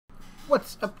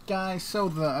What's up, guys? So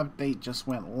the update just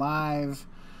went live.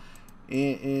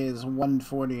 It is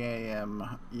 1:40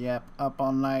 a.m. Yep, up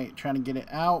all night trying to get it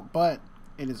out, but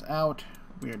it is out.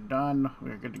 We are done.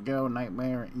 We are good to go.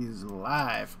 Nightmare is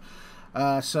live.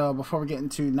 So before we get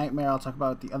into Nightmare, I'll talk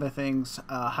about the other things.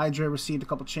 Hydra received a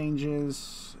couple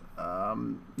changes.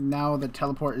 Now the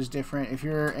teleport is different. If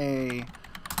you're a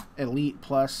Elite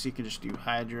Plus, you can just do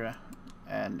Hydra,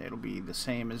 and it'll be the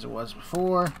same as it was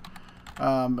before.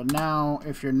 But now,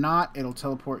 if you're not, it'll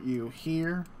teleport you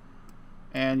here,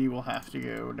 and you will have to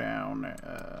go down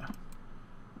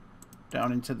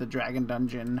into the Dragon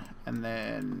Dungeon, and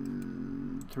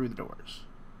then through the doors,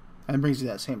 and it brings you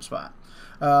to that same spot.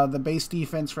 The base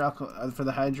defense for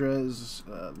the Hydra is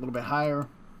a little bit higher.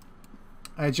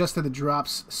 I adjusted the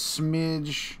drops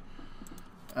smidge,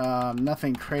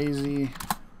 nothing crazy.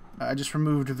 I just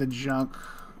removed the junk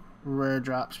rare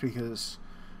drops because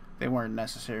they weren't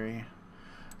necessary.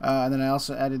 And then I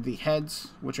also added the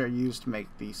heads, which are used to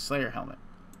make the Slayer helmet.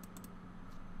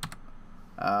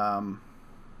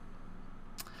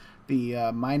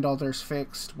 The Mind Altar's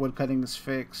fixed, Woodcutting is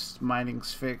fixed,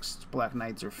 Mining's fixed, Black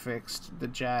Knights are fixed, the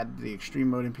Jad, the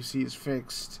Extreme Mode NPC is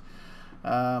fixed.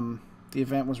 The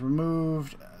event was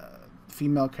removed.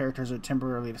 Female characters are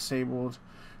temporarily disabled.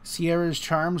 Sierra's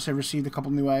charms have received a couple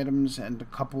new items and a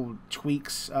couple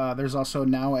tweaks. There's also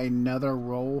now another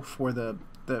role for the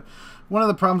one of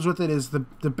the problems with it is the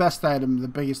best item, the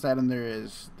biggest item there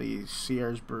is, the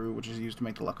Sierra's Brew, which is used to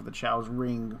make the Luck of the Chow's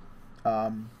ring,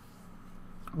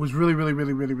 was really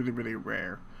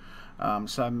rare.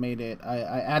 So I made it, I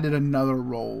added another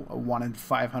roll, a 1 in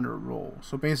 500 roll.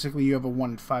 So basically you have a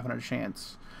 1 in 500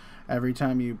 chance every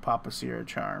time you pop a Sierra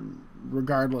charm,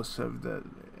 regardless of the,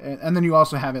 and then you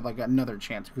also have it like another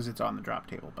chance because it's on the drop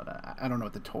table, but I don't know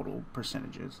what the total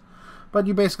percentage is. But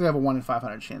you basically have a 1 in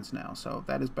 500 chance now, so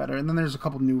that is better. And then there's a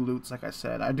couple new loots, like I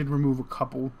said. I did remove a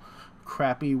couple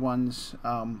crappy ones,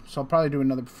 so I'll probably do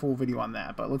another full video on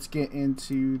that. But let's get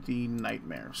into the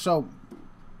Nightmare. So,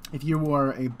 if you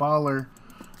are a baller,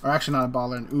 or actually not a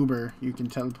baller, an Uber, you can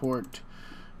teleport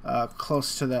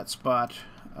close to that spot.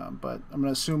 But I'm going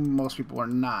to assume most people are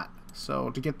not.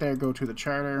 So, to get there, go to the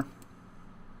charter.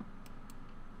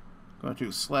 Go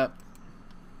to Slep.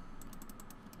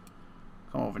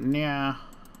 Come over near.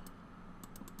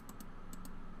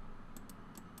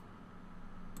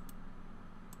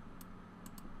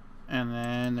 And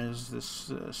then there's this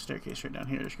staircase right down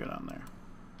here. Just go down there.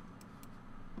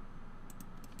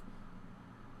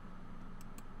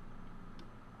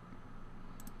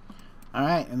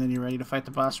 Alright, and then you're ready to fight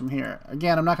the boss from here.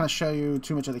 Again, I'm not going to show you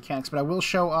too much of the mechanics, but I will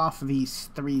show off these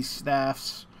 3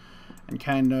 staffs and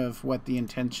kind of what the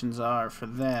intentions are for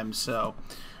them. So,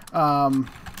 let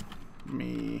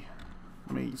me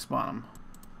spawn them.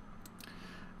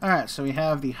 Alright, so we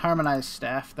have the Harmonized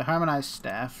Staff. The Harmonized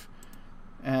Staff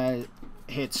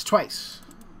hits twice.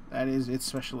 That is its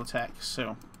special attack.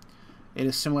 So it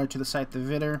is similar to the Scythe of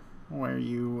Vitter, where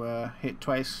you hit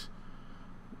twice.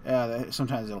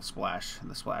 Sometimes it'll splash.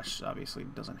 The splash obviously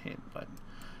doesn't hit, but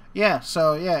yeah,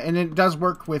 so yeah, and it does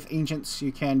work with Ancients.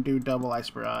 You can do double Ice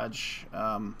Barrage.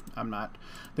 I'm not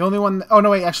the only one. Oh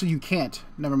no, wait, actually you can't.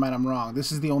 Never mind, I'm wrong.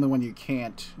 This is the only one you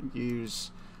can't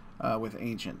use with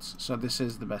Ancients. So this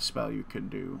is the best spell you could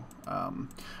do.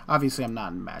 Obviously, I'm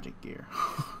not in magic gear,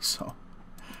 so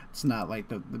it's not like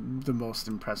the most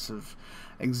impressive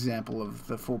example of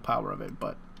the full power of it,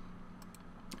 but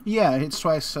yeah, it hits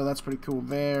twice, so that's pretty cool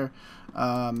there.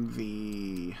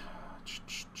 The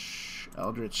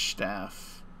Eldritch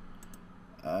Staff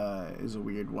is a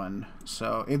weird one.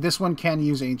 So this one can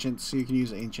use Ancients, so you can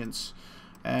use Ancients,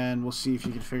 and we'll see if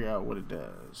you can figure out what it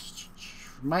does.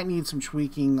 Might need some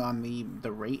tweaking on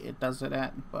the rate it does it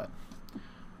at, but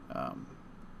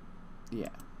yeah.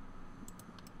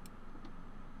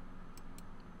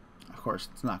 Of course,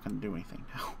 it's not going to do anything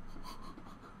now.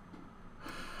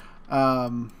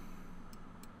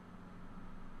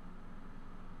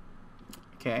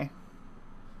 Okay.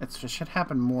 It should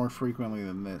happen more frequently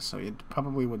than this, so it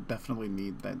probably would definitely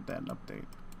need that update.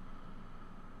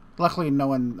 Luckily,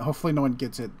 hopefully no one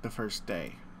gets it the first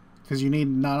day, because you need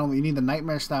the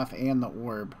Nightmare Staff and the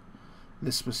orb,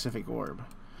 this specific orb.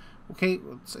 Okay,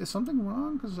 is something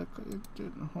wrong? Because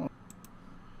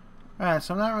alright,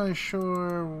 so I'm not really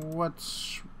sure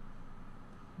what's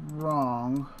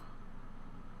wrong,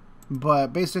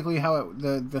 but basically how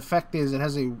the effect is, it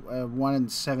has a 1 in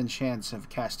 7 chance of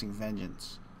casting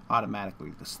Vengeance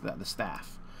automatically, the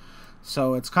staff.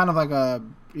 So it's kind of like a,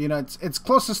 it's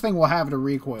closest thing we'll have to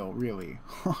recoil, really.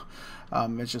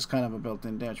 It's just kind of a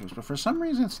built-in damage boost, but for some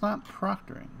reason it's not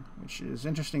proctoring, which is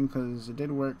interesting because it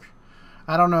did work.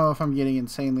 I don't know if I'm getting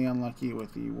insanely unlucky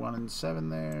with the 1 and 7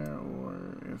 there,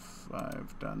 or if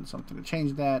I've done something to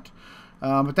change that.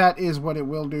 But that is what it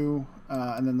will do.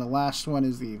 And then the last one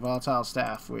is the volatile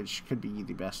staff, which could be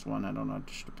the best one. I don't know. It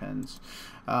just depends.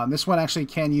 This one actually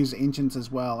can use ancients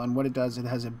as well. And what it does, it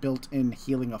has a built-in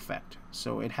healing effect.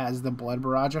 So it has the blood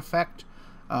barrage effect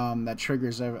that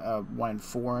triggers a 1 in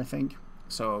 4, I think.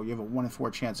 So you have a 1 in 4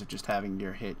 chance of just having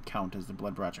your hit count as the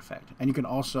blood barrage effect. And you can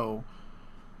also...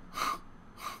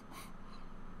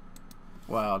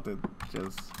 Wow,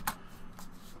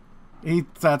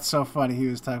 that's so funny. He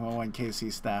was talking about 1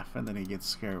 KC staff, and then he gets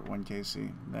scared at 1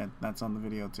 KC. That's on the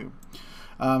video too.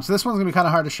 So this one's gonna be kind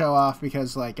of hard to show off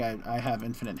because like I have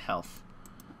infinite health,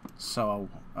 so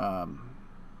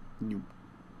you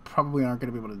probably aren't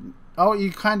gonna be able to. Oh,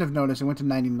 you kind of notice it went to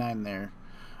 99 there.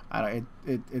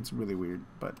 It's really weird,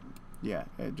 but yeah,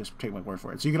 just take my word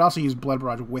for it. So you could also use blood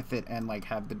barrage with it and like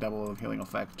have the double of healing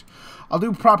effect. I'll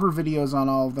do proper videos on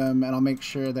all of them, and I'll make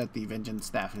sure that the vengeance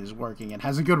staff is working and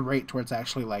has a good rate to where it's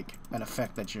actually like an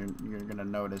effect that you're gonna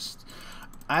notice.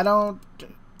 I don't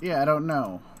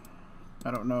know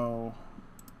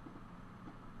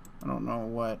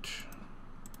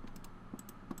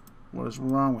what is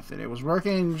wrong with it. It was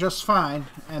working just fine,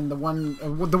 and the 1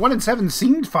 in 7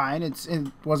 seemed fine. It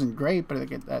wasn't great, but I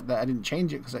didn't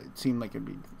change it because it seemed like it'd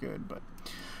be good. But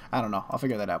I don't know. I'll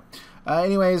figure that out.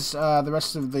 Anyways, the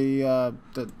rest of the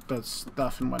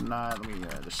stuff and whatnot. Let me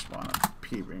just spawn a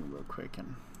P-ring real quick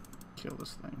and kill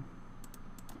this thing.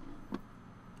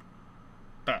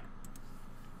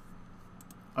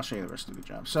 I'll show you the rest of the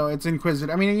job. So it's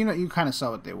Inquisitor. I mean, you kind of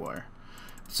saw what they were.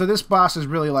 So this boss is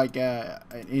really like an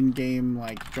in-game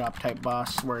like drop type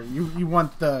boss where you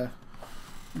want the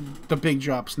big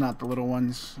drops, not the little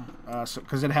ones,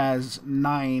 because it has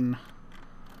nine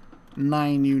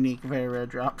unique very rare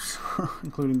drops,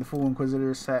 including the full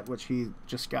Inquisitor set, which he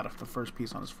just got the first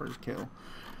piece on his first kill.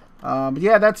 But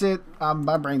yeah, that's it.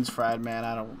 My brain's fried, man.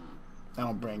 I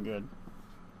don't brain good.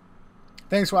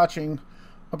 Thanks for watching.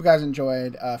 Hope you guys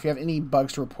enjoyed. If you have any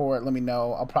bugs to report, let me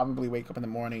know. I'll probably wake up in the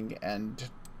morning and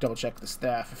double check the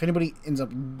staff. If anybody ends up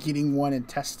getting one and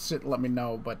tests it, let me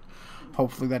know, but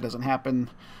hopefully that doesn't happen.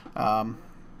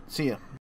 See ya.